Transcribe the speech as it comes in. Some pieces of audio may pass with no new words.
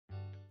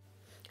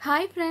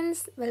Hi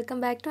friends, welcome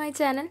back to my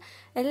channel.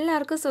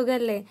 എല്ലാവർക്കും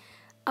സുഖമല്ലേ?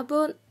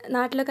 അപ്പോൾ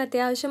നാട്ടിലൊക്കെ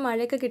അത്യാവശ്യം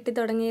മഴയൊക്കെ കിട്ടി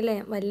തുടങ്ങിയില്ലേ?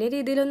 വലിയ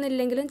രീതിയിലൊന്നും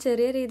ഇല്ലെങ്കിലും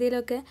ചെറിയ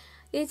രീതിയിലൊക്കെ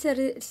ഈ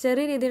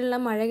ചെറിയ രീതിയിലുള്ള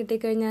മഴ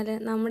കിട്ടിക്കഴിഞ്ഞാൽ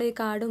നമ്മുടെ ഈ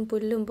കാടും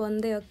പുല്ലും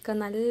പൊന്തയൊക്കെ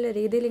നല്ല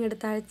രീതിയിൽ ഇങ്ങോട്ട്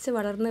തഴച്ച്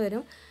വളർന്നു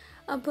വരും.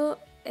 അപ്പോൾ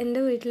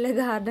എൻ്റെ വീട്ടിലെ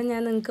ഗാർഡൻ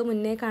ഞാൻ നിങ്ങൾക്ക്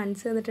മുന്നേ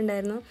കാണിച്ചു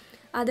തന്നിട്ടുണ്ടായിരുന്നു.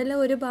 അതിൽ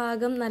ഒരു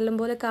ഭാഗം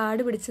നല്ലപോലെ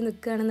കാട് പിടിച്ച്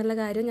നിൽക്കുകയാണെന്നുള്ള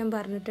കാര്യം ഞാൻ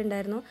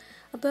പറഞ്ഞിട്ടുണ്ടായിരുന്നു.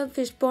 അപ്പോൾ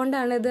ഫിഷ്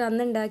പോണ്ടാണ് ഇത്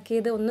അന്ന്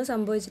ഉണ്ടാക്കിയത്. ഒന്നും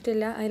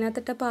സംഭവിച്ചിട്ടില്ല.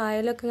 അതിനകത്തിട്ട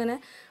പായലൊക്കെ ഇങ്ങനെ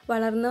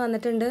വളർന്ന്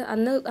വന്നിട്ടുണ്ട്.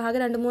 അന്ന് ആകെ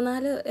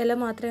 2-3-4 ഇല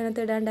മാത്രമേ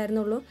അതിനകത്ത്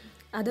ഇടാണ്ടായിരുന്നുള്ളൂ.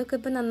 അതൊക്കെ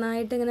ഇപ്പം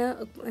നന്നായിട്ട് ഇങ്ങനെ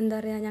എന്താ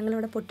പറയുക,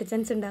 ഞങ്ങളിവിടെ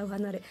പൊട്ടിച്ചൻസ് ഉണ്ടാവുക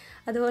എന്ന് പറയും.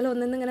 അതുപോലെ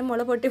ഒന്നിന്ന് ഇങ്ങനെ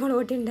മുള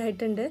പൊട്ടി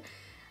ഉണ്ടായിട്ടുണ്ട്.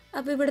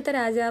 അപ്പോൾ ഇവിടുത്തെ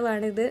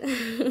രാജാവാണിത്.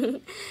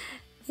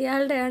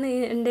 ഇയാളുടെയാണ്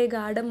എൻ്റെ ഈ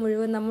ഗാർഡൻ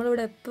മുഴുവൻ.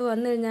 നമ്മളിവിടെ എപ്പോൾ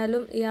വന്നു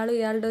കഴിഞ്ഞാലും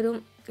ഇയാളുടെ ഒരു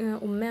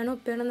ഉമ്മയാണോ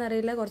ഉപ്പയാണോ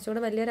എന്നറിയില്ല,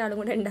 കുറച്ചുകൂടെ വലിയൊരാളും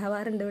കൂടെ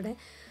ഉണ്ടാവാറുണ്ട് ഇവിടെ.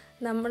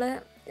 നമ്മൾ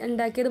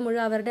ഉണ്ടാക്കിയത്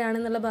മുഴുവൻ അവരുടെ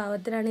ആണെന്നുള്ള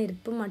ഭാവത്തിലാണ്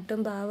ഇരിപ്പും മട്ടും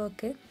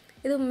ഭാവമൊക്കെ.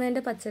 ഇത്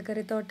ഉമ്മേൻ്റെ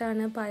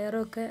പച്ചക്കറിത്തോട്ടാണ്.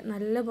 പയറൊക്കെ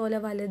നല്ല പോലെ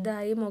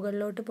വലുതായി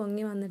മുകളിലോട്ട്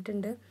പൊങ്ങി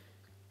വന്നിട്ടുണ്ട്.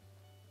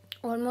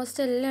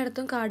 ഓൾമോസ്റ്റ്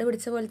എല്ലായിടത്തും കാട്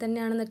പിടിച്ച പോലെ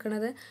തന്നെയാണ്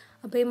നിൽക്കുന്നത്.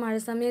 അപ്പോൾ ഈ മഴ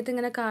സമയത്ത്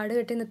ഇങ്ങനെ കാട്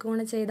കെട്ടി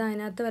നിൽക്കുകയാണ് ചെയ്താൽ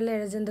അതിനകത്ത് വല്ല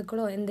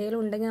ഇഴജന്തുക്കളോ എന്തെങ്കിലും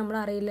ഉണ്ടെങ്കിൽ നമ്മൾ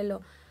അറിയില്ലല്ലോ.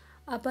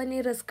 അപ്പോൾ ഇനി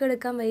റിസ്ക്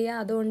എടുക്കാൻ വയ്യ,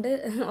 അതുകൊണ്ട്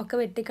ഒക്കെ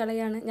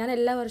വെട്ടിക്കളയാണ്. ഞാൻ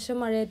എല്ലാ വർഷവും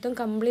മഴയത്തും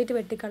കംപ്ലീറ്റ്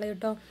വെട്ടിക്കളയും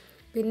കേട്ടോ.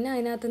 പിന്നെ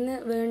അതിനകത്തുനിന്ന്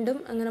വീണ്ടും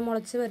അങ്ങനെ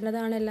മുളച്ച്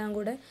വരുന്നതാണ് എല്ലാം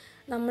കൂടെ.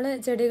 നമ്മൾ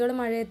ചെടികൾ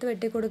മഴയത്ത്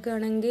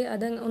വെട്ടിക്കൊടുക്കുകയാണെങ്കിൽ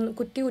അത്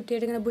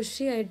കുറ്റിയായിട്ട് ഇങ്ങനെ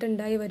ബുഷിയായിട്ട്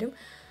ഉണ്ടായി വരും.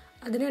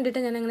 അതിന്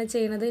വേണ്ടിയിട്ടാണ് ഞാൻ അങ്ങനെ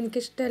ചെയ്യുന്നത്.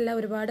 എനിക്കിഷ്ടമല്ല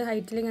ഒരുപാട്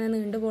ഹൈറ്റിൽ ഇങ്ങനെ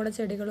നീണ്ടു പോകുന്ന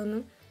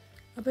ചെടികളൊന്നും.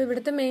 അപ്പോൾ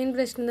ഇവിടുത്തെ മെയിൻ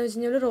പ്രശ്നം എന്താ വെച്ച്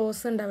കഴിഞ്ഞാൽ ഒരു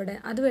റോസ് ഉണ്ട് അവിടെ.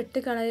 അത്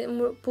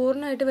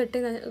പൂർണ്ണമായിട്ട്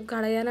വെട്ടി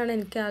കളയാനാണ്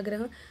എനിക്ക്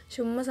ആഗ്രഹം.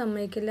 പക്ഷെ ഉമ്മ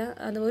സമ്മതിക്കില്ല.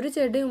 അത് ഒരു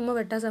ചെടി ഉമ്മ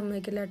വെട്ടാൻ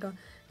സമ്മതിക്കില്ല കേട്ടോ.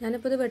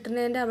 ഞാനിപ്പോൾ ഇത്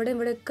വെട്ടുന്നതിൻ്റെ അവിടെ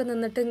ഇവിടെയൊക്കെ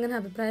നിന്നിട്ട് ഇങ്ങനെ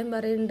അഭിപ്രായം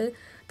പറയുന്നുണ്ട്,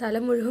 തല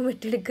മുഴുവൻ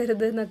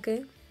വെട്ടിയെടുക്കരുത് എന്നൊക്കെ.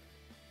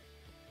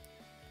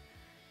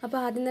 അപ്പോൾ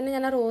ആദ്യം തന്നെ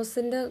ഞാൻ ആ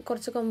റോസിൻ്റെ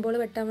കുറച്ച് കൊമ്പുകൾ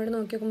വെട്ടാൻ വേണ്ടി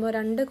നോക്കി നോക്കുമ്പോൾ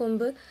 2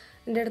 കൊമ്പ്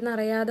എൻ്റെ അടുത്ത് നിന്ന്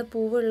അറിയാതെ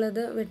പൂവുള്ളത്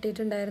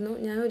വെട്ടിയിട്ടുണ്ടായിരുന്നു.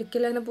 ഞാൻ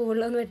ഒരിക്കലും അങ്ങനെ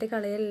പൂവുള്ളതൊന്നും വെട്ടി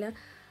കളയില്ല.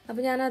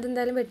 അപ്പോൾ ഞാൻ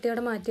അതെന്തായാലും വെട്ടി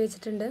അവിടെ മാറ്റി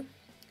വെച്ചിട്ടുണ്ട്.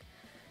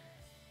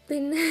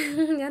 പിന്നെ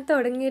ഞാൻ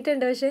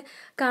തുടങ്ങിയിട്ടുണ്ട്. പക്ഷേ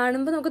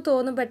കാണുമ്പോൾ നമുക്ക്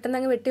തോന്നും പെട്ടെന്ന്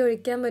അങ്ങ് വെട്ടി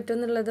ഒഴിക്കാൻ പറ്റും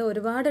എന്നുള്ളത്.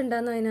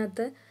 ഒരുപാടുണ്ടായിരുന്നു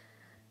അതിനകത്ത്.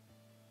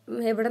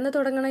 എവിടെ നിന്ന്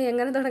തുടങ്ങണം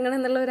എങ്ങനെ തുടങ്ങണം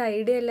എന്നുള്ള ഒരു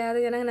ഐഡിയ ഇല്ലാതെ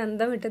ഞാൻ അങ്ങനെ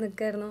അന്തം വിട്ട്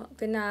നിൽക്കുമായിരുന്നു.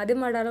 പിന്നെ ആദ്യം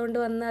മടാള കൊണ്ട്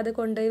വന്ന് അത്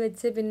കൊണ്ടുപോയി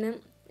വെച്ച് പിന്നെ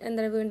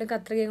എന്താ വീണ്ടും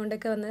കത്രികയും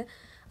കൊണ്ടൊക്കെ വന്ന്.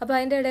 അപ്പോൾ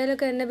അതിൻ്റെ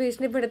ഇടയിലൊക്കെ എന്നെ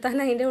ഭീഷണിപ്പെടുത്താൻ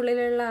അതിൻ്റെ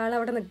ഉള്ളിലുള്ള ആൾ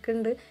അവിടെ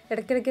നിൽക്കുന്നുണ്ട്.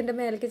 ഇടയ്ക്കിടയ്ക്ക് എൻ്റെ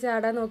മേലേക്ക്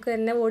ചാടാൻ നോക്കുക,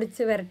 എന്നെ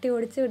ഓടിച്ച്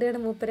വിടുകയാണ്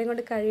മൂപ്പരെയും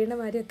കൊണ്ട് കഴിയുന്ന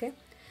മാതിരിയൊക്കെ.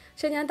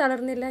 പക്ഷേ ഞാൻ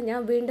തളർന്നില്ല. ഞാൻ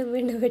വീണ്ടും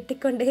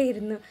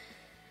വെട്ടിക്കൊണ്ടേയിരുന്നു.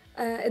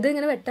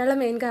 ഇതിങ്ങനെ വെട്ടാനുള്ള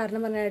മെയിൻ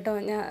കാരണം പറഞ്ഞാൽ കേട്ടോ,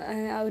 ഞാൻ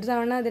ഒരു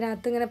തവണ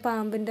അതിനകത്ത് ഇങ്ങനെ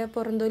പാമ്പിൻ്റെ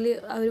പുറന്തൊലി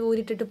അവർ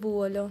ഊരിയിട്ടിട്ട്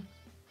പോവുമല്ലോ,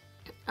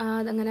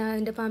 അതങ്ങനെ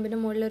അതിൻ്റെ പാമ്പിൻ്റെ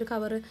മുകളിലൊരു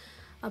കവറ്.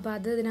 അപ്പോൾ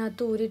അത്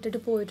ഇതിനകത്ത് ഊരിയിട്ടിട്ട്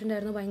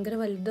പോയിട്ടുണ്ടായിരുന്നു. ഭയങ്കര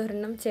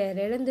വലുതൊരെണ്ണം,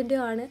 ചേരയുടെ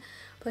എന്തിൻ്റെയോ ആണ്.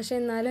 പക്ഷേ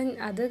എന്നാലും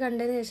അത്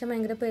കണ്ടതിന് ശേഷം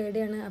ഭയങ്കര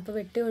പേടിയാണ്. അപ്പോൾ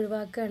വെട്ടി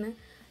ഒഴിവാക്കുകയാണ്.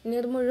 ഇനി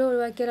അത് മുഴുവൻ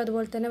ഒഴിവാക്കിയാൽ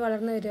അതുപോലെ തന്നെ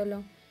വളർന്നു വരുമല്ലോ.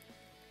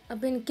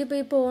 അപ്പോൾ എനിക്കിപ്പോൾ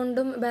ഈ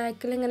പോണ്ടും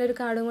ബാക്കിൽ ഇങ്ങനെ ഒരു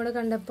കാടും കൂടെ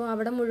കണ്ടപ്പോൾ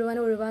അവിടെ മുഴുവൻ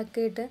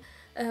ഒഴിവാക്കിയിട്ട്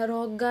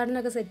റോക്ക്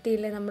ഗാർഡനൊക്കെ സെറ്റ്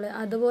ചെയ്യില്ലേ നമ്മൾ,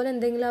 അതുപോലെ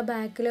എന്തെങ്കിലും ആ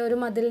ബാക്കിൽ ഒരു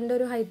മതിലിൻ്റെ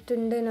ഒരു ഹൈറ്റ്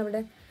ഉണ്ട്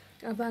അവിടെ.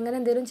 അപ്പോൾ അങ്ങനെ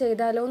എന്തെങ്കിലും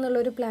ചെയ്താലോ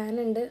എന്നുള്ളൊരു പ്ലാൻ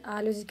ഉണ്ട്,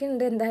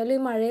 ആലോചിക്കുന്നുണ്ട്. എന്തായാലും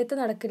ഈ മഴയത്ത്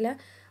നടക്കില്ല.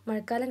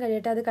 മഴക്കാലം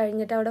കഴിയട്ടെ. അത്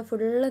കഴിഞ്ഞിട്ട് അവിടെ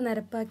ഫുള്ള്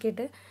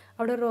നിരപ്പാക്കിയിട്ട്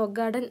അവിടെ റോക്ക്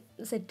ഗാർഡൻ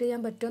സെറ്റ് ചെയ്യാൻ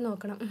പറ്റുമോ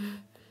നോക്കണം.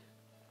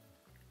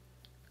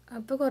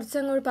 അപ്പോൾ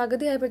കുറച്ചങ്ങോട്ട്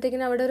പകുതി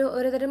ആയപ്പോഴത്തേക്കിനും അവിടെ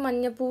ഒരു തരം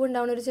മഞ്ഞപ്പൂവ്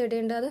ഉണ്ടാവുന്ന ഒരു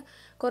ചെടിയുണ്ട്. അത്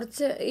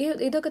കുറച്ച്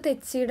ഇതൊക്കെ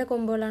തെച്ചിയുടെ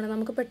കൊമ്പുകളാണ്.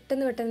 നമുക്ക്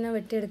പെട്ടെന്ന്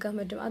വെട്ടിയെടുക്കാൻ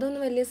പറ്റും.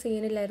 അതൊന്നും വലിയ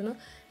സീനില്ലായിരുന്നു.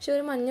 പക്ഷെ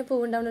ഒരു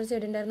മഞ്ഞപ്പൂവ് ഉണ്ടാവുന്ന ഒരു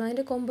ചെടി ഉണ്ടായിരുന്നു.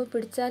 അതിൻ്റെ കൊമ്പ്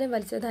പിടിച്ചാലും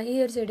വലിച്ചത് ഈ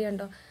ഒരു ചെടി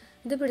കണ്ടോ,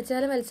 ഇത്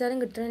പിടിച്ചാലും വലിച്ചാലും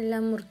കിട്ടണില്ല.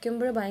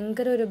 മുറിക്കുമ്പോൾ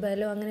ഭയങ്കര ഒരു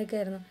ബലം അങ്ങനെയൊക്കെ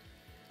ആയിരുന്നു.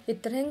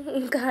 ഇത്രയും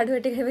കാട്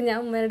വെട്ടി കഴിയുമ്പോൾ ഞാൻ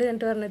ഉമ്മയോട്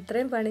കണ്ടിട്ട് പറഞ്ഞു,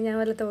 ഇത്രയും പണി ഞാൻ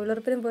വല്ല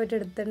തൊഴിലുറപ്പിനും പോയിട്ട്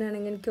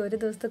എടുത്തിട്ടുണ്ടെങ്കിൽ എനിക്ക് ഒരു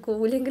ദിവസത്തെ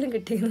കൂലിയെങ്കിലും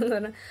കിട്ടിയെന്ന്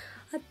പറഞ്ഞു.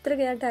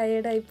 അത്രയ്ക്ക് ഞാൻ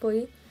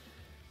ടയേർഡായിപ്പോയി.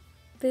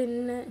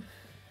 പിന്നെ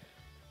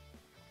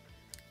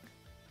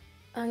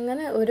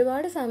അങ്ങനെ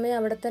ഒരുപാട് സമയം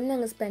അവിടെ തന്നെ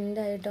അങ്ങ്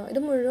സ്പെൻഡായിട്ടോ. ഇത്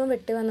മുഴുവൻ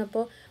വെട്ടി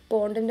വന്നപ്പോൾ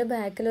പോണ്ടിൻ്റെ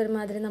ബാക്കിൽ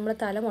ഒരുമാതിരി നമ്മൾ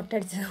തല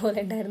മൊട്ടടിച്ചത് പോലെ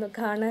ഉണ്ടായിരുന്നു,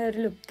 കാണാൻ ഒരു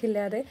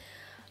ലുക്കില്ലാതെ.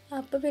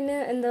 അപ്പോൾ പിന്നെ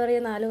എന്താ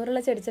പറയുക, 4 പുറമുള്ള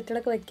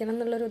ചെടിച്ചട്ടികളൊക്കെ വെക്കണം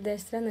എന്നുള്ളൊരു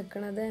ഉദ്ദേശത്തിലാണ്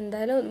നിൽക്കുന്നത്.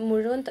 എന്തായാലും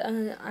മുഴുവൻ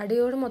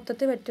അടിയോട്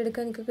മൊത്തത്തിൽ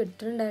വെട്ടിയെടുക്കാൻ എനിക്ക്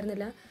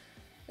കിട്ടുന്നുണ്ടായിരുന്നില്ല.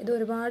 ഇത്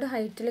ഒരുപാട്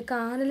ഹൈറ്റിൽ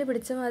കാനിൽ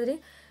പിടിച്ച മാതിരി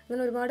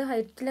ഇങ്ങനെ ഒരുപാട്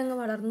ഹൈറ്റിൽ അങ്ങ്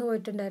വളർന്നു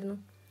പോയിട്ടുണ്ടായിരുന്നു.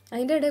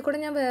 അതിൻ്റെ ഇടയിൽ കൂടെ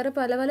ഞാൻ വേറെ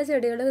പല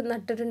ചെടികൾ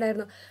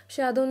നട്ടിട്ടുണ്ടായിരുന്നു.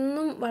 പക്ഷെ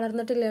അതൊന്നും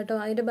വളർന്നിട്ടില്ല കേട്ടോ.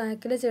 അതിൻ്റെ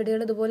ബാക്കിലെ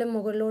ചെടികൾ ഇതുപോലെ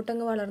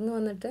മുകളിലോട്ടങ്ങ് വളർന്നു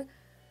വന്നിട്ട്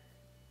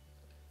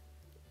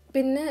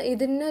പിന്നെ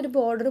ഇതിന് ഒരു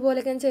ബോർഡർ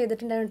പോലെയൊക്കെ ഞാൻ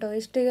ചെയ്തിട്ടുണ്ടായിരുന്നു കേട്ടോ.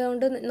 ഇഷ്ടിക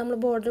കൊണ്ട് നമ്മൾ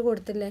ബോർഡർ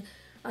കൊടുത്തില്ലേ,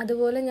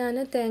 അതുപോലെ ഞാൻ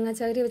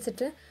തേങ്ങാച്ചകിരി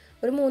വെച്ചിട്ട്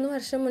ഒരു 3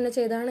 വർഷം മുന്നേ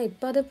ചെയ്തതാണ്.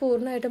 ഇപ്പോൾ അത്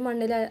പൂർണ്ണമായിട്ടും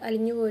മണ്ണിൽ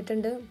അലിഞ്ഞു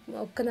പോയിട്ടുണ്ട്,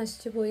 ഒക്കെ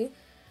നശിച്ചു പോയി.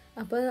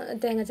 അപ്പോൾ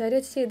തേങ്ങാച്ചകിരി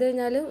വെച്ച് ചെയ്ത്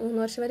കഴിഞ്ഞാൽ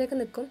 3 വർഷം വരെയൊക്കെ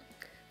നിൽക്കും.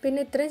 പിന്നെ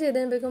ഇത്രയും ചെയ്ത്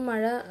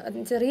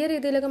കഴിയുമ്പോഴേക്കും ചെറിയ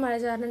രീതിയിലൊക്കെ മഴ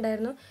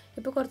ചാറുന്നുണ്ടായിരുന്നു.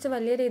 ഇപ്പോൾ കുറച്ച്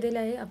വലിയ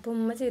രീതിയിലായി. അപ്പോൾ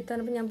ഉമ്മ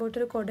ചീത്താനപ്പോൾ ഞാൻ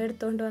പോയിട്ടൊരു കുട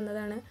എടുത്തുകൊണ്ട്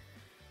വന്നതാണ്.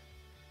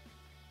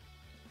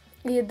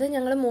 ഇത്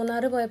ഞങ്ങൾ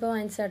മൂന്നാർ പോയപ്പോൾ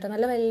വാങ്ങിച്ചാട്ടോ.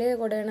 നല്ല വലിയ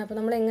കുടയാണ്. അപ്പോൾ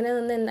നമ്മൾ എങ്ങനെ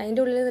നിന്ന്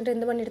അതിൻ്റെ ഉള്ളിൽ നിന്നിട്ട്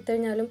എന്ത് പണി എടുത്തു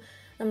കഴിഞ്ഞാലും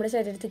നമ്മുടെ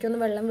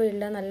ശരീരത്തേക്കൊന്നും വെള്ളം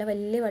വീഴില്ല, നല്ല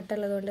വലിയ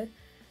വട്ടമുള്ളതുകൊണ്ട്.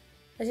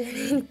 പക്ഷേ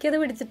എനിക്കത്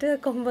പിടിച്ചിട്ട്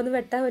കൊമ്പൊന്നും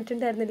വെട്ടാൻ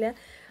പറ്റുന്നുണ്ടായിരുന്നില്ല.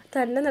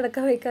 തന്നെ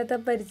നടക്കാൻ വയ്ക്കാത്ത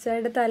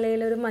പരിച്ചായുടെ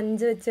തലയിൽ ഒരു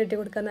മഞ്ച് വെച്ച് കെട്ടി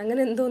കൊടുക്കാന്ന്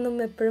അങ്ങനെ എന്തോന്നും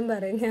എപ്പോഴും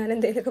പറയും. ഞാൻ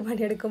എന്തെങ്കിലുമൊക്കെ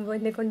പണിയെടുക്കുമ്പോൾ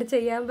എന്നെ കൊണ്ട്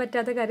ചെയ്യാൻ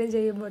പറ്റാത്ത കാര്യം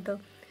ചെയ്യുമ്പോൾ കേട്ടോ.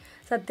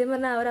 സത്യം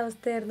പറഞ്ഞാൽ ആ ഒരു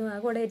അവസ്ഥയായിരുന്നു. ആ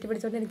കൂടെ ഏറ്റി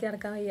പിടിച്ചുകൊണ്ട് എനിക്ക്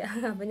നടക്കാൻ വയ്യ.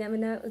 അപ്പോൾ ഞാൻ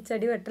പിന്നെ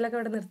ചെടി വെട്ടലൊക്കെ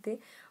അവിടെ നിർത്തി.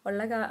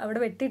 അവിടെ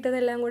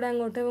വെട്ടിയിട്ടതെല്ലാം കൂടെ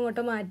അങ്ങോട്ടും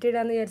ഇങ്ങോട്ടും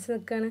മാറ്റിയിടാമെന്ന് വിചാരിച്ച്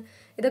നിൽക്കുകയാണ്.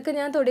 ഇതൊക്കെ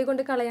ഞാൻ തൊടി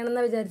കൊണ്ട്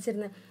കളയണമെന്നാണ്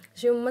വിചാരിച്ചിരുന്നത്.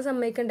 പക്ഷെ ഉമ്മ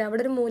സമ്മതിക്കണ്ടേ,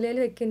 അവിടെ ഒരു മൂലയിൽ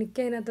വെക്കുക, എനിക്ക്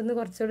അതിനകത്തുനിന്ന്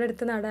കുറച്ചുകൂടെ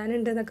എടുത്ത്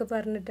നടാനുണ്ട് എന്നൊക്കെ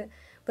പറഞ്ഞിട്ട്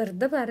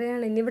വെറുതെ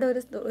പറയുകയാണ്. ഇനി ഇവിടെ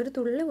ഒരു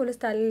തുള്ളി പോലും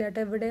സ്ഥലമില്ല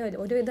കേട്ടോ. ഇവിടെ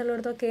ഒരു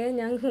വിധമുള്ളിടത്തൊക്കെ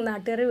ഞാൻ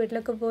നാട്ടുകാരുടെ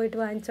വീട്ടിലൊക്കെ പോയിട്ട്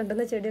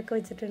വാങ്ങിച്ചുകൊണ്ടുവന്ന ചെടിയൊക്കെ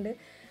വെച്ചിട്ടുണ്ട്.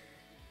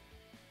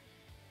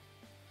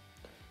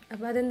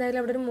 അപ്പോൾ അതെന്തായാലും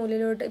അവിടെ ഒരു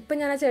മൂലയിലോട്ട് ഇപ്പം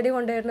ഞാൻ ആ ചെടി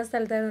കൊണ്ടുവരുന്ന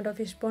സ്ഥലത്തായിരുന്നു കേട്ടോ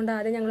ഫിഷ് പോണ്ട്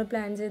ആദ്യം ഞങ്ങൾ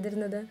പ്ലാൻ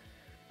ചെയ്തിരുന്നത്.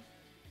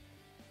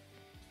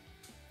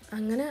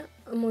 അങ്ങനെ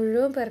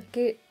മുഴുവൻ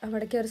പെറുക്കി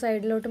അവിടേക്ക് ഒരു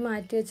സൈഡിലോട്ട്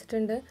മാറ്റി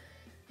വെച്ചിട്ടുണ്ട്.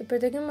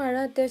 ഇപ്പോഴത്തേക്കും മഴ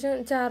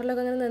അത്യാവശ്യം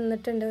ചാറിലൊക്കെ അങ്ങനെ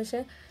നിന്നിട്ടുണ്ട്.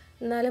 പക്ഷേ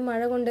എന്നാലും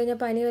മഴ കൊണ്ടു കഴിഞ്ഞാൽ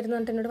പനി വരുന്ന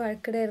പറഞ്ഞിട്ട് എന്നോട്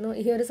വഴക്കിടായിരുന്നു.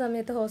 ഈ ഒരു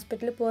സമയത്ത്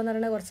ഹോസ്പിറ്റലിൽ പോകുക എന്ന്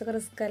പറഞ്ഞാൽ കുറച്ചൊക്കെ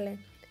റിസ്ക് അല്ലേ.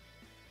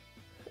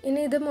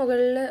 ഇനി ഇത്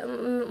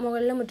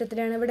മുകളിലെ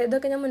മുറ്റത്തിലാണ്. ഇവിടെ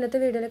ഇതൊക്കെ ഞാൻ മുന്നത്തെ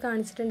വീഡിയോയിൽ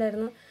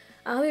കാണിച്ചിട്ടുണ്ടായിരുന്നു.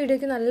 ആ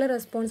വീഡിയോയ്ക്ക് നല്ല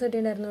റെസ്പോൺസ്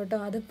കിട്ടിയിട്ടുണ്ടായിരുന്നു കേട്ടോ.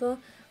 അതിപ്പോൾ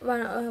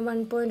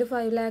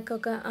 1.5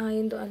 ലാക്കൊക്കെ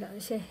ആയെന്ന് അല്ല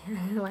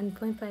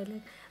 1.5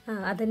 ലാക്ക്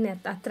അതന്നെ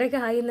അത്രയൊക്കെ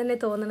ആയെന്ന് തന്നെ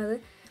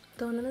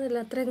തോന്നണതില്ല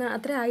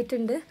അത്ര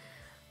ആയിട്ടുണ്ട്.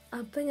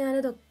 അപ്പം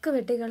ഞാനിതൊക്കെ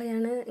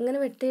വെട്ടിക്കളയാണ്. ഇങ്ങനെ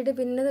വെട്ടിയിട്ട്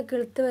പിന്നെ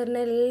കിളുത്ത്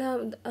വരുന്ന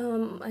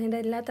അതിൻ്റെ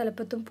എല്ലാ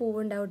തലപ്പത്തും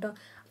പൂവുണ്ടാവും കേട്ടോ.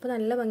 അപ്പോൾ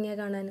നല്ല ഭംഗിയാണ്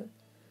കാണാനും.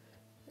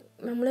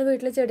 നമ്മൾ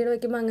വീട്ടിൽ ചെടികൾ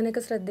വയ്ക്കുമ്പോൾ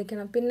അങ്ങനെയൊക്കെ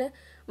ശ്രദ്ധിക്കണം. പിന്നെ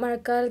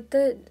മഴക്കാലത്ത്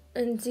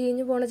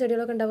ചീഞ്ഞു പോകുന്ന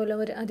ചെടികളൊക്കെ ഉണ്ടാവുമല്ലോ,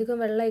 അധികം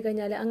വെള്ളമായി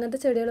കഴിഞ്ഞാൽ അങ്ങനത്തെ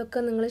ചെടികളൊക്കെ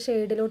നിങ്ങൾ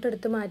ഷെയ്ഡിലോട്ട്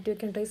എടുത്ത് മാറ്റി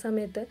വെക്കണം കേട്ടോ ഈ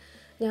സമയത്ത്.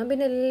 ഞാൻ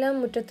പിന്നെ എല്ലാം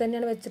മുറ്റത്ത്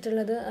തന്നെയാണ്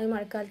വെച്ചിട്ടുള്ളത്. അത്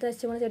മഴക്കാലത്ത്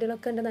നശിച്ചു പോകുന്ന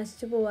ചെടികളൊക്കെ എൻ്റെ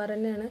നശിച്ചു പോകാറ്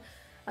തന്നെയാണ്.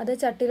 അത്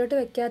ചട്ടിയിലോട്ട്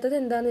വെക്കാത്തത്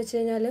എന്താണെന്ന് വെച്ച്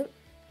കഴിഞ്ഞാൽ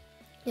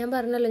ഞാൻ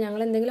പറഞ്ഞല്ലോ,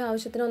 ഞങ്ങൾ എന്തെങ്കിലും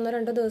ആവശ്യത്തിന്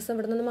 1-2 ദിവസം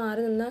ഇവിടെ നിന്ന്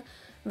മാറി നിന്നാൽ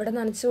ഇവിടെ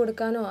നനച്ച്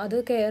കൊടുക്കാനോ അത്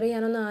കെയർ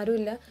ചെയ്യാനൊന്നും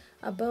ആരുമില്ല.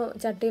 അപ്പോൾ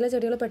ചട്ടിയിലെ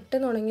ചെടികൾ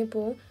പെട്ടെന്ന്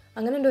ഉണങ്ങിപ്പോവും.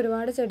 അങ്ങനെ എൻ്റെ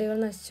ഒരുപാട് ചെടികൾ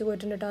നശിച്ചു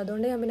പോയിട്ടുണ്ട് കേട്ടോ.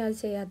 അതുകൊണ്ട് ഞാൻ പിന്നെ അത്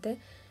ചെയ്യാത്തത്.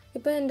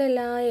 ഇപ്പോൾ എൻ്റെ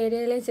എല്ലാ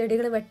ഏരിയയിലെയും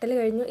ചെടികൾ വെട്ടൽ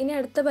കഴിഞ്ഞു. ഇനി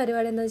അടുത്ത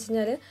പരിപാടി എന്താണെന്ന് വെച്ച്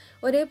കഴിഞ്ഞാൽ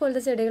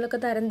ഒരേപോലത്തെ ചെടികളൊക്കെ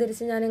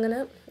തരംതിരിച്ച് ഞാനിങ്ങനെ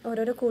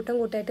ഓരോരോ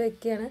കൂട്ടായിട്ട്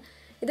വെക്കുകയാണ്.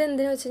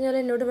 ഇതെന്തിനാണെന്ന് വെച്ച് കഴിഞ്ഞാൽ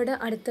എന്നോട് ഇവിടെ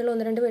അടുത്തുള്ള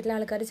 1-2 വീട്ടിലെ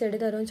ആൾക്കാർ ചെടി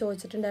തരുമെന്ന്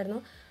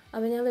ചോദിച്ചിട്ടുണ്ടായിരുന്നു.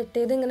 അപ്പോൾ ഞാൻ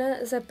വെട്ടിയത് ഇങ്ങനെ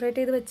സെപ്പറേറ്റ്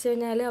ചെയ്ത് വെച്ച്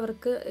കഴിഞ്ഞാൽ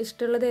അവർക്ക്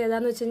ഇഷ്ടമുള്ളത്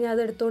ഏതാണെന്ന് വെച്ച് കഴിഞ്ഞാൽ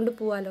അത് എടുത്തുകൊണ്ട്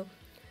പോകാമല്ലോ.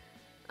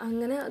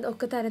 അങ്ങനെ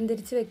ഒക്കെ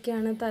തരംതിരിച്ച്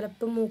വെക്കുകയാണ്.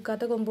 തലപ്പും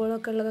മൂക്കാത്ത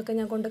കൊമ്പുകളൊക്കെ ഉള്ളതൊക്കെ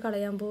ഞാൻ കൊണ്ട്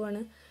കളയാൻ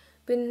പോവാണ്.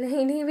 പിന്നെ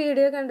ഇനി ഈ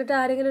വീഡിയോ കണ്ടിട്ട്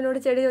ആരെങ്കിലും എന്നോട്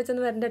ചെടി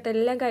ചോദിച്ചൊന്ന് വരണ്ട കേട്ടോ.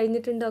 എല്ലാം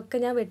കഴിഞ്ഞിട്ടുണ്ട്. ഒക്കെ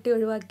ഞാൻ വെട്ടി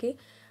ഒഴിവാക്കി.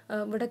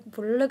 ഇവിടെ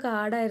ഫുള്ള്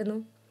കാടായിരുന്നു.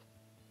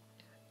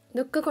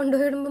 ഇതൊക്കെ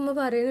കൊണ്ടുപോയിടുമ്പോൾ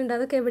പറയുന്നുണ്ട്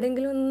അതൊക്കെ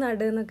എവിടെയെങ്കിലും ഒന്ന്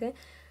നടുന്നൊക്കെ.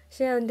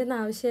 പക്ഷേ അതിൻ്റെ ഒന്നും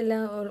ആവശ്യമില്ല.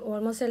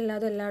 ഓൾമോസ്റ്റ്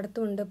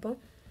എല്ലായിടത്തും ഉണ്ട്. ഇപ്പോൾ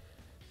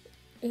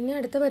ഇനി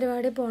അടുത്ത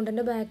പരിപാടി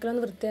പോണ്ടൻ്റെ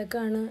ബാക്കിലൊന്ന്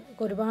വൃത്തിയാക്കുകയാണ്.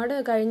 ഒരുപാട്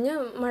കഴിഞ്ഞ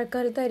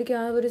മഴക്കാലത്തായിരിക്കും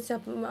ആ ഒരു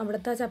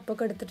അവിടുത്തെ ആ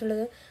ചപ്പൊക്കെ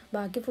എടുത്തിട്ടുള്ളത്.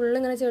 ബാക്കി ഫുള്ള്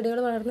ഇങ്ങനെ ചെടികൾ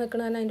വളർന്ന്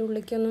നിൽക്കണ കാരണം അതിൻ്റെ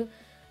ഉള്ളിലേക്കൊന്നും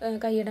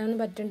കൈയിടാനൊന്നും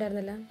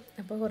പറ്റുന്നുണ്ടായിരുന്നില്ല.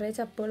 അപ്പോൾ കുറേ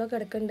ചപ്പുകളൊക്കെ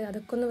എടുക്കുന്നുണ്ട്.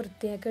 അതൊക്കെ ഒന്ന്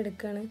വൃത്തിയാക്കി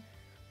എടുക്കുകയാണ്.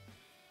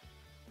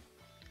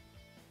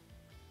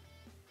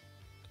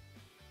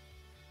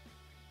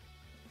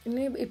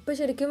 ഇനി ഇപ്പോൾ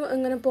ശരിക്കും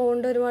ഇങ്ങനെ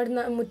പോകേണ്ട ഒരുപാട്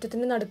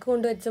മുറ്റത്തിൻ്റെ നടുക്ക്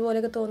കൊണ്ട് വെച്ച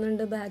പോലെയൊക്കെ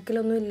തോന്നുന്നുണ്ട്,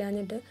 ബാക്കിലൊന്നും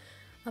ഇല്ലാഞ്ഞിട്ട്.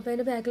 അപ്പോൾ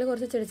അതിൻ്റെ ബാക്കിൽ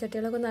കുറച്ച്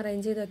ചെടിച്ചട്ടികളൊക്കെ ഒന്ന്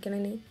അറേഞ്ച് ചെയ്ത് വെക്കണം.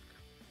 ഇനി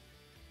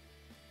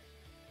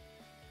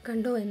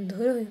കണ്ടോ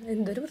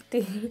എന്തൊരു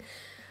വൃത്തി,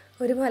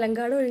 ഒരു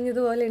മലങ്കാട്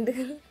ഒഴിഞ്ഞതുപോലെ ഉണ്ട്.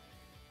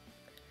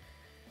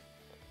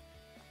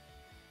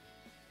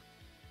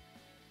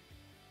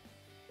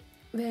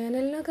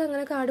 വേനലിനൊക്കെ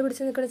അങ്ങനെ കാട്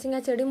പിടിച്ച് നിൽക്കണമെങ്കിൽ ആ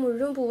ചെടി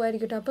മുഴുവൻ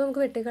പൂവായിരിക്കും കേട്ടോ. അപ്പോൾ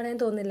നമുക്ക് വെട്ടിക്കളയാൻ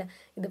തോന്നില്ല.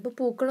 ഇതിപ്പോൾ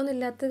പൂക്കളൊന്നും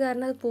ഇല്ലാത്തത്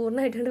കാരണം അത്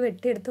പൂർണ്ണമായിട്ടുണ്ട്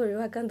വെട്ടിയെടുത്ത്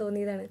ഒഴിവാക്കാൻ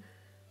തോന്നിയതാണ്.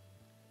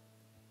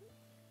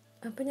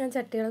 അപ്പോൾ ഞാൻ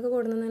ചട്ടികളൊക്കെ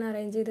കൊടുന്ന്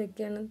അറേഞ്ച് ചെയ്ത്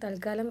വെക്കുകയാണ്.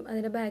 തൽക്കാലം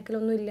അതിൻ്റെ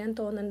ബാക്കിലൊന്നും ഇല്ലാന്ന്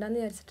തോന്നണ്ടെന്ന്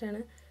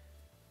വിചാരിച്ചിട്ടാണ്.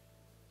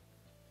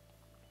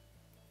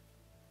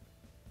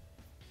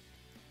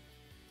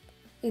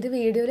 ഇത്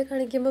വീഡിയോയിൽ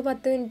കാണിക്കുമ്പോൾ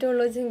 10 മിനിറ്റ്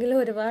ഉള്ളൂ വെച്ചെങ്കിൽ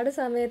ഒരുപാട്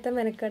സമയത്തെ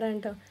മെനക്കെടാണ്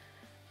കേട്ടോ.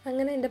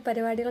 അങ്ങനെ എൻ്റെ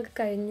പരിപാടികളൊക്കെ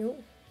കഴിഞ്ഞു.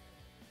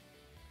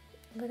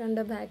 അപ്പോൾ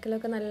കണ്ടോ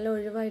ബാക്കിലൊക്കെ നല്ല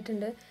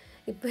ഒഴിവായിട്ടുണ്ട്.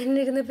 ഇപ്പം എന്നെ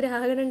ഇരുന്ന്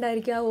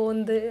പ്രാകനുണ്ടായിരിക്കും ആ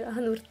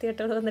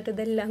വൃത്തികെട്ടോട് വന്നിട്ട്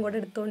ഇതെല്ലാം കൂടെ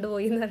എടുത്തുകൊണ്ട്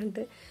പോയി എന്ന്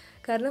പറഞ്ഞിട്ട്.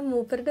 കാരണം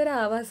മൂപ്പരുടെ ഒരു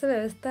ആവാസ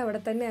വ്യവസ്ഥ അവിടെ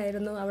തന്നെ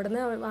ആയിരുന്നു. അവിടെ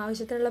നിന്ന്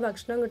ആവശ്യത്തിനുള്ള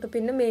ഭക്ഷണം കിട്ടും.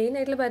 പിന്നെ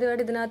മെയിനായിട്ടുള്ള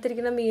പരിപാടി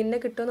ഇതിനകത്തിരിക്കുന്ന മീനിനെ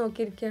കിട്ടുമോ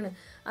നോക്കിയിരിക്കുകയാണ്.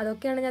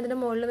 അതൊക്കെയാണ് ഞാൻ അതിൻ്റെ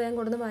മുകളിൽ വേഗം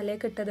കൊടുന്ന്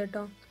വലയൊക്കെ ഇട്ടത്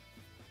കേട്ടോ.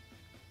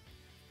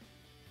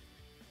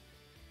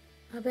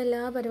 അപ്പോൾ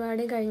എല്ലാ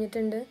പരിപാടിയും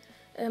കഴിഞ്ഞിട്ടുണ്ട്.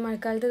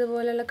 മഴക്കാലത്ത്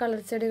ഇതുപോലെയുള്ള കളർ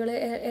ചെടികൾ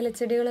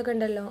ഇലച്ചെടികളൊക്കെ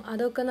ഉണ്ടല്ലോ,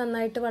 അതൊക്കെ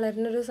നന്നായിട്ട്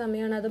വളരുന്നൊരു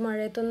സമയമാണ്. അത്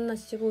മഴയത്തൊന്നും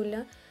നശിച്ചു പോവില്ല.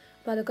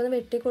 അപ്പോൾ അതൊക്കെ ഒന്ന്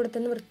വെട്ടി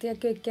കൊടുത്തൊന്ന്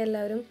വൃത്തിയാക്കി വെക്കുക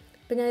എല്ലാവരും.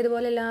 അപ്പോൾ ഞാൻ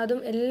ഇതുപോലെ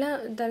എല്ലാ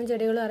തരം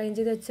ചെടികളും അറേഞ്ച്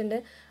ചെയ്ത് വെച്ചിട്ടുണ്ട്.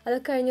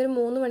 അതൊക്കെ കഴിഞ്ഞൊരു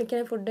 3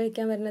 മണിക്കാണ് ഫുഡ്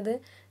കഴിക്കാൻ വരുന്നത്.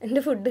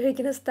 എൻ്റെ ഫുഡ്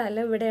കഴിക്കുന്ന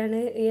സ്ഥലം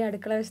ഇവിടെയാണ്, ഈ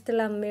അടുക്കള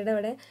വശത്തുള്ള അമ്മയുടെ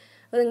അവിടെ.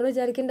 അപ്പോൾ നിങ്ങൾ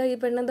വിചാരിക്കേണ്ട ഈ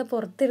പെണ്ണെന്താ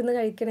പുറത്തിരുന്ന്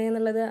കഴിക്കണേ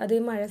എന്നുള്ളത്, അത്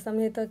ഈ മഴ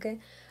സമയത്തൊക്കെ.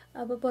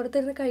 അപ്പോൾ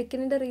പുറത്തിരുന്ന്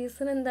കഴിക്കുന്നതിൻ്റെ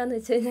റീസൺ എന്താണെന്ന്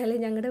വെച്ച് കഴിഞ്ഞാൽ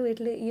ഞങ്ങളുടെ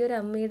വീട്ടിൽ ഈ ഒരു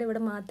അമ്മയുടെ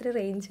ഇവിടെ മാത്രമേ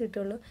റേഞ്ച്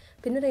കിട്ടുള്ളൂ.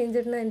 പിന്നെ റേഞ്ച്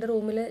കിട്ടുന്നത് എൻ്റെ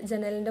റൂമിൽ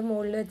ജനലിൻ്റെ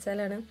മുകളിൽ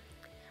വെച്ചാലാണ്.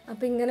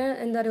 അപ്പോൾ ഇങ്ങനെ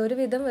എന്താ പറയുക, ഒരു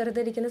വിധം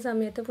വെറുതെ ഇരിക്കുന്ന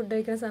സമയത്ത് ഫുഡ്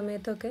കഴിക്കുന്ന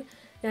സമയത്തൊക്കെ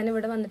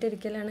ഞാനിവിടെ വന്നിട്ട്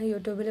ഇരിക്കലാണ്.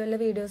 യൂട്യൂബിൽ വല്ല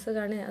വീഡിയോസ്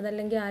കാണുക,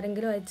 അതല്ലെങ്കിൽ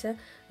ആരെങ്കിലും അയച്ച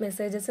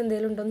മെസ്സേജസ്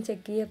എന്തെങ്കിലും ഉണ്ടോ എന്ന്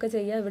ചെക്ക് ചെയ്യുകയൊക്കെ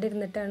ചെയ്യുക ഇവിടെ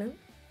ഇരുന്നിട്ടാണ്.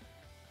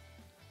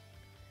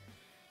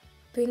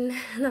 പിന്നെ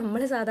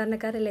നമ്മൾ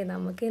സാധാരണക്കാരല്ലേ,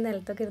 നമുക്ക് ഈ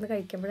നിലത്തൊക്കെ ഇരുന്ന്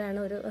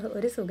കഴിക്കുമ്പോഴാണ്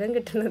ഒരു സുഖം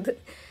കിട്ടുന്നത്.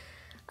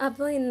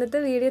 അപ്പോൾ ഇന്നത്തെ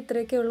വീഡിയോ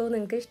ഇത്രയൊക്കെ ഉള്ളൂ.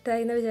 നിങ്ങൾക്ക്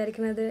ഇഷ്ടമായി എന്ന്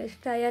വിചാരിക്കുന്നത്.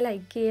 ഇഷ്ടമായാൽ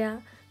ലൈക്ക്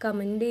ചെയ്യുക,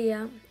 കമൻറ്റ്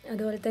ചെയ്യുക.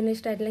 അതുപോലെ തന്നെ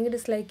ഇഷ്ടമായിട്ടില്ലെങ്കിൽ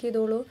ഡിസ്ലൈക്ക്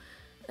ചെയ്തോളൂ.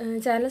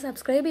 ചാനൽ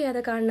സബ്സ്ക്രൈബ്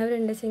ചെയ്യാതെ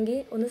കാണുന്നവരുണ്ടെങ്കിൽ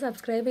ഒന്ന്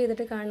സബ്സ്ക്രൈബ്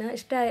ചെയ്തിട്ട് കാണുക.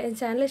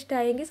 ചാനൽ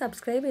ഇഷ്ടമായെങ്കിൽ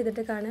സബ്സ്ക്രൈബ്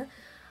ചെയ്തിട്ട് കാണുക.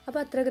 അപ്പോൾ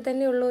അത്രയൊക്കെ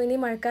തന്നെ ഉള്ളൂ. ഇനി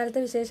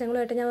മഴക്കാലത്തെ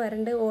വിശേഷങ്ങളുമായിട്ട് ഞാൻ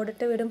വരണ്ട്.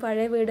 ഓടിട്ട വീടും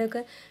പഴയ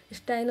വീടൊക്കെ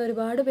ഇഷ്ടമായെന്ന്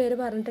ഒരുപാട് പേര്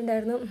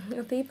പറഞ്ഞിട്ടുണ്ടായിരുന്നു.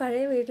 അപ്പോൾ ഈ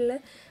പഴയ വീട്ടിൽ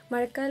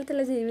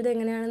മഴക്കാലത്തുള്ള ജീവിതം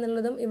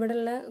എങ്ങനെയാണെന്നുള്ളതും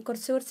ഇവിടെയുള്ള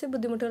കുറച്ച്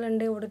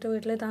ബുദ്ധിമുട്ടുകളുണ്ട് ഓടിട്ട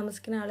വീട്ടിൽ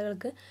താമസിക്കുന്ന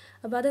ആളുകൾക്ക്.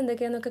 അപ്പോൾ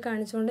അതെന്തൊക്കെയാണെന്നൊക്കെ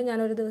കാണിച്ചുകൊണ്ട്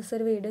ഞാനൊരു ദിവസം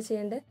ഒരു വീഡിയോ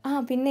ചെയ്യുന്നുണ്ട്.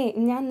 പിന്നെ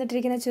ഞാൻ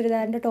എന്നിട്ടിരിക്കുന്ന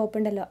ചുരിദാറിൻ്റെ ടോപ്പ്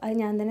ഉണ്ടല്ലോ, അത്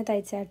ഞാൻ തന്നെ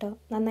തയ്ച്ചാട്ടോ.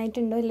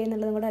 നന്നായിട്ടുണ്ടോ ഇല്ലേ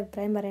എന്നുള്ളതും കൂടെ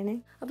അഭിപ്രായം പറയണേ.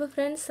 അപ്പോൾ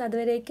ഫ്രണ്ട്സ്,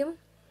 അതുവരേക്കും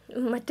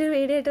മറ്റൊരു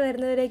വീഡിയോ ആയിട്ട്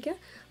വരുന്നവരേക്കും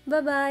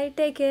ബൈ,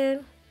 ടേക്ക് കെയർ.